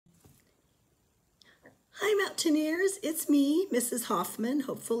Hi, Mountaineers. It's me, Mrs. Hoffman.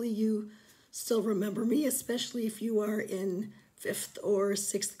 Hopefully you still remember me, especially if you are in 5th or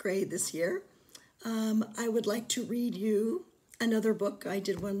 6th grade this year. I would like to read you another book. I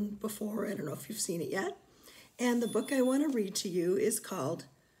did one before. I don't know if you've seen it yet. And the book I want to read to you is called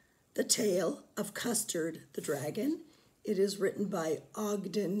The Tale of Custard the Dragon. It is written by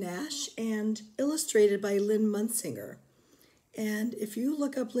Ogden Nash and illustrated by Lynn Munsinger. And if you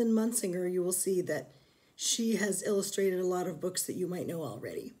look up Lynn Munsinger, you will see that she has illustrated a lot of books that you might know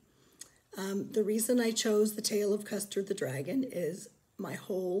already. The reason I chose The Tale of Custard the Dragon is my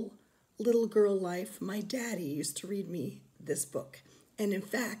whole little girl life, my daddy used to read me this book. And in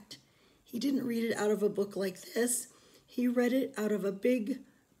fact, he didn't read it out of a book like this. He read it out of a big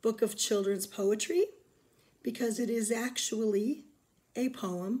book of children's poetry because it is actually a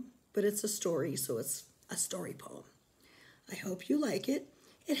poem, but it's a story, so it's a story poem. I hope you like it.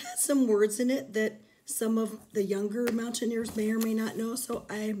 It has some words in it that some of the younger mountaineers may or may not know, so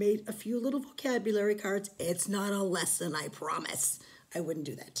I made a few little vocabulary cards. It's not a lesson, I promise. I wouldn't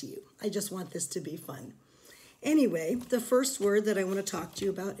do that to you. I just want this to be fun. Anyway, the first word that I want to talk to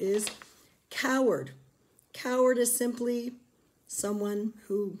you about is coward. Coward is simply someone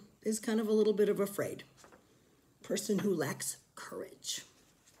who is kind of a little bit of afraid. Person who lacks courage.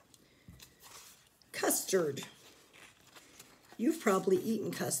 Custard. You've probably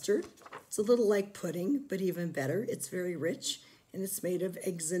eaten custard. It's a little like pudding, but even better. It's very rich, and it's made of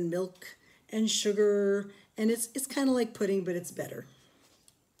eggs and milk and sugar, and it's kind of like pudding, but it's better.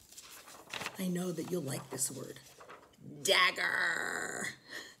 I know that you'll like this word. Dagger.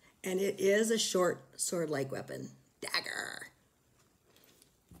 And it is a short sword-like weapon. Dagger.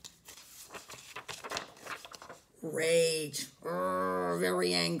 Rage.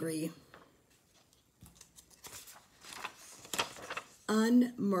 Very angry.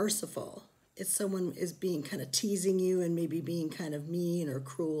 Unmerciful. It's someone is being kind of teasing you and maybe being kind of mean or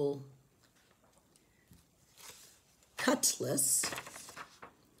cruel. Cutlass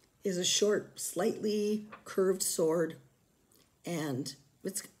is a short, slightly curved sword, and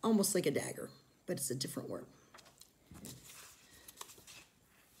it's almost like a dagger, but it's a different word.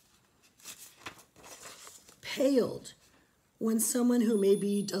 Paled. When someone who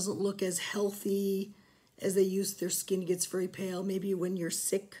maybe doesn't look as healthy as they used, their skin gets very pale. Maybe when you're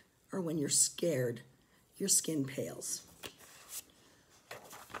sick or when you're scared, your skin pales.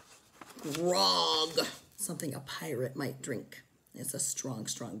 Grog, something a pirate might drink. It's a strong,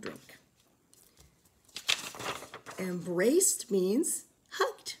 strong drink. Embraced means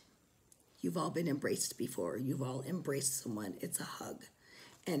hugged. You've all been embraced before. You've all embraced someone. It's a hug.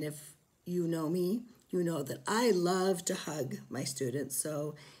 And if you know me, you know that I love to hug my students.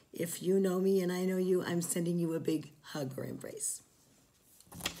 So if you know me and I know you, I'm sending you a big hug or embrace.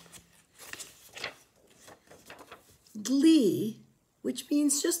 Glee, which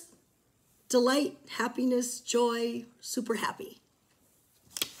means just delight, happiness, joy, super happy.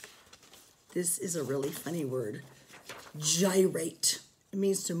 This is a really funny word. Gyrate. It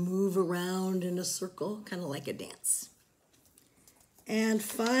means to move around in a circle, kind of like a dance. And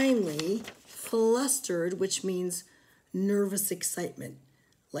finally, flustered, which means nervous excitement.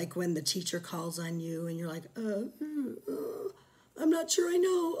 Like when the teacher calls on you and you're like, I'm not sure I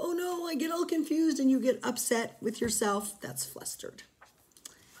know. Oh no, I get all confused and you get upset with yourself. That's flustered.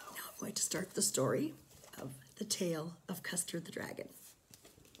 Now I'm going to start the story of The Tale of Custard the Dragon.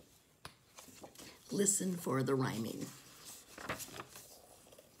 Listen for the rhyming.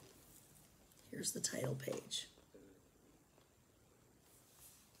 Here's the title page.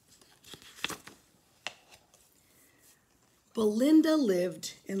 Belinda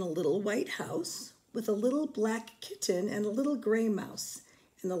lived in a little white house with a little black kitten and a little gray mouse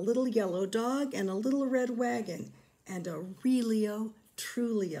and a little yellow dog and a little red wagon and a reallio,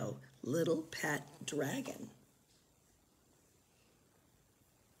 trullio little pet dragon.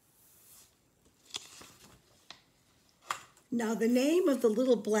 Now the name of the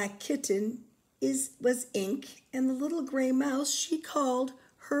little black kitten was Ink, and the little gray mouse she called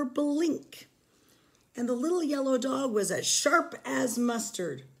her Blink. And the little yellow dog was as sharp as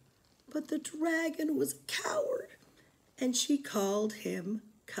mustard. But the dragon was a coward, and she called him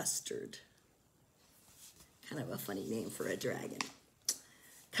Custard. Kind of a funny name for a dragon.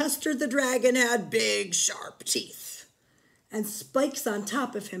 Custard the dragon had big, sharp teeth, and spikes on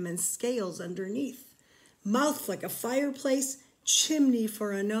top of him and scales underneath. Mouth like a fireplace, chimney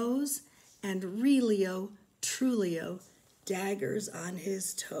for a nose, and reallio, trullio, daggers on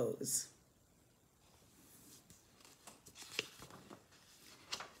his toes.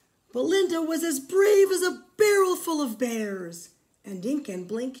 Belinda was as brave as a barrel full of bears, and Ink and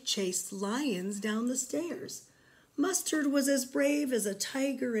Blink chased lions down the stairs. Mustard was as brave as a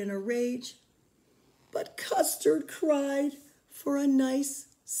tiger in a rage, but Custard cried for a nice,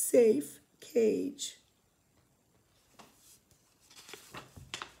 safe cage.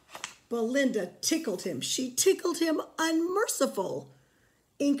 Belinda tickled him. She tickled him unmerciful.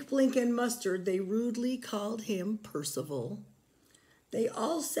 Ink, Blink, and Mustard, they rudely called him Percival. They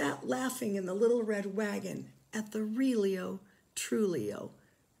all sat laughing in the little red wagon at the Relio Trulio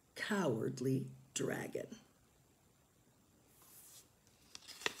cowardly dragon.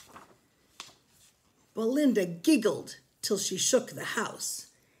 Belinda giggled till she shook the house,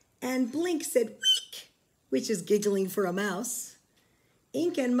 and Blink said, "Week," which is giggling for a mouse.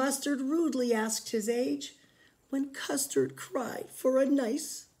 Ink and Mustard rudely asked his age, when Custard cried for a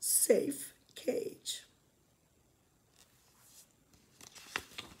nice, safe cage.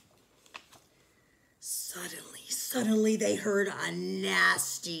 Suddenly they heard a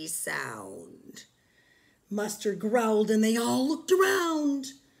nasty sound. Mustard growled and they all looked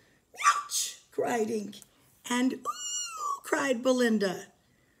around. "Ouch!" cried Ink, and "Ooh!" cried Belinda,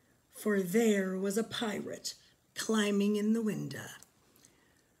 for there was a pirate climbing in the window.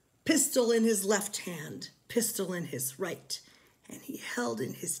 Pistol in his left hand, pistol in his right, and he held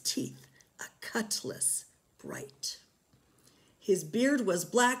in his teeth a cutlass bright. His beard was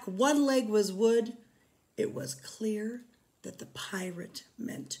black, one leg was wood. It was clear that the pirate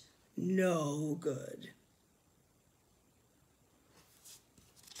meant no good.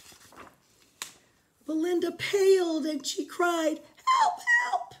 Belinda paled and she cried, "Help,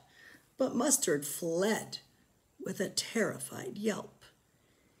 help!" But Mustard fled with a terrified yelp.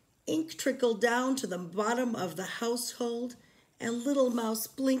 Ink trickled down to the bottom of the household, and little Mouse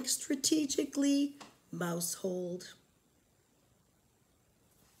Blink strategically mouseholed.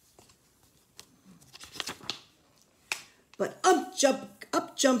 But up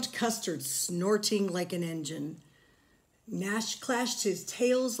jumped Custard, snorting like an engine. Nash clashed his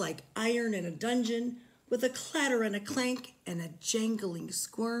tails like iron in a dungeon. With a clatter and a clank and a jangling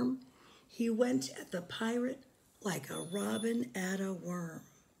squirm, he went at the pirate like a robin at a worm.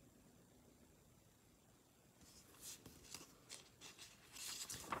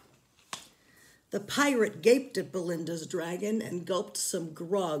 The pirate gaped at Belinda's dragon and gulped some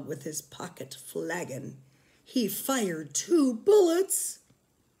grog with his pocket flagon. He fired 2 bullets,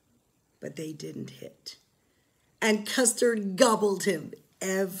 but they didn't hit. And Custard gobbled him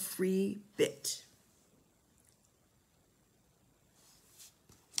every bit.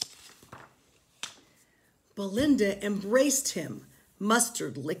 Belinda embraced him.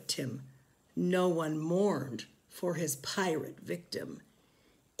 Mustard licked him. No one mourned for his pirate victim.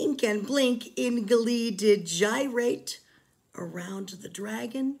 Ink and Blink in glee did gyrate around the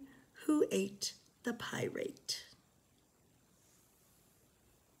dragon who ate the pirate.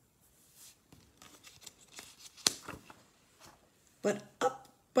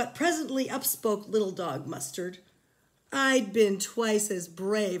 But presently up spoke little dog Mustard. "I'd been twice as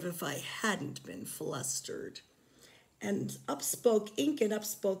brave if I hadn't been flustered." And up spoke Ink and up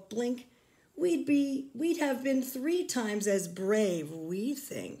spoke Blink. We'd have been 3 times as brave, we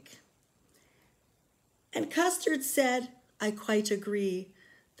think. And Custard said, "I quite agree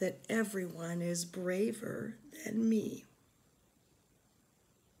that everyone is braver than me."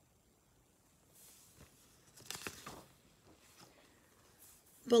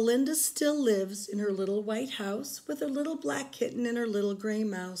 Belinda still lives in her little white house with her little black kitten and her little gray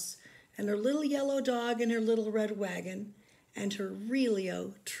mouse and her little yellow dog and her little red wagon and her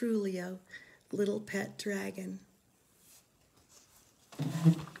Relio Trulio little pet dragon.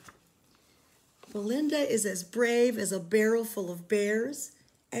 Belinda is as brave as a barrel full of bears,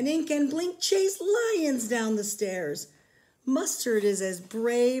 and Ink and Blink chase lions down the stairs. Mustard is as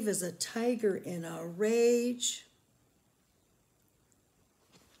brave as a tiger in a rage.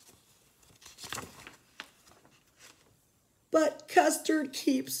 But Custard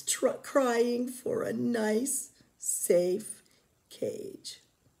keeps crying for a nice, safe cage.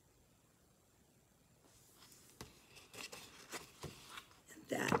 And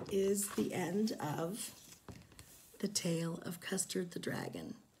that is the end of the tale of Custard the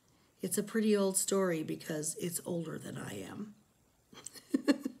Dragon. It's a pretty old story because it's older than I am.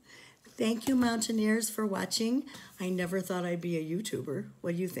 Thank you, Mountaineers, for watching. I never thought I'd be a YouTuber.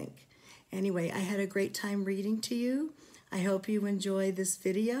 What do you think? Anyway, I had a great time reading to you. I hope you enjoy this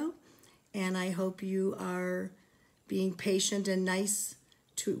video, and I hope you are being patient and nice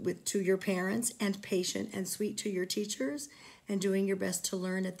to your parents, and patient and sweet to your teachers, and doing your best to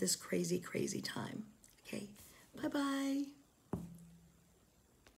learn at this crazy, crazy time. Okay, bye-bye.